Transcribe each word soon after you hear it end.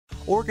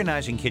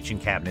Organizing kitchen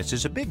cabinets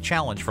is a big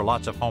challenge for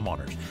lots of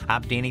homeowners.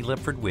 I'm Danny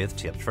Lipford with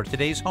Tips for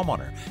Today's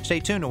Homeowner.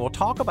 Stay tuned and we'll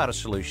talk about a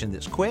solution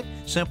that's quick,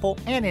 simple,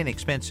 and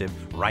inexpensive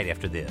right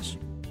after this.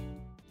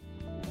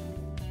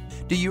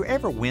 Do you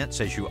ever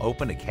wince as you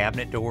open a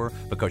cabinet door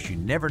because you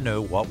never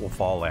know what will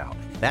fall out?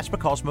 That's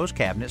because most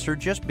cabinets are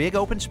just big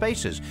open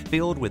spaces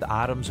filled with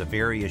items of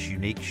various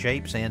unique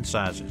shapes and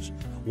sizes.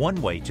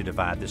 One way to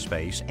divide the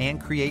space and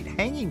create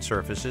hanging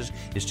surfaces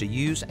is to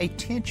use a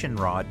tension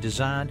rod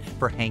designed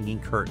for hanging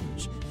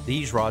curtains.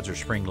 These rods are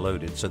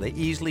spring-loaded so they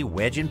easily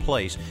wedge in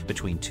place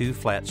between two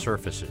flat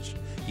surfaces.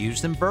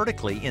 Use them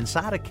vertically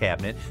inside a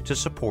cabinet to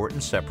support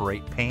and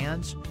separate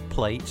pans,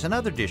 plates, and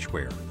other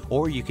dishware.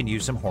 Or you can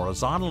use them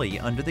horizontally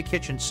under the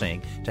kitchen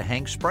sink to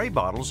hang spray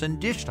bottles and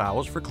dish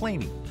towels for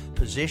cleaning.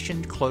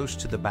 Positioned close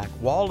to the back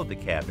wall of the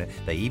cabinet,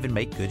 they even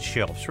make good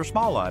shelves for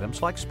small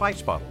items like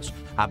spice bottles.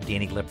 I'm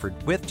Danny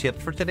Lipford with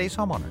Tips for Today's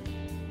Homeowner.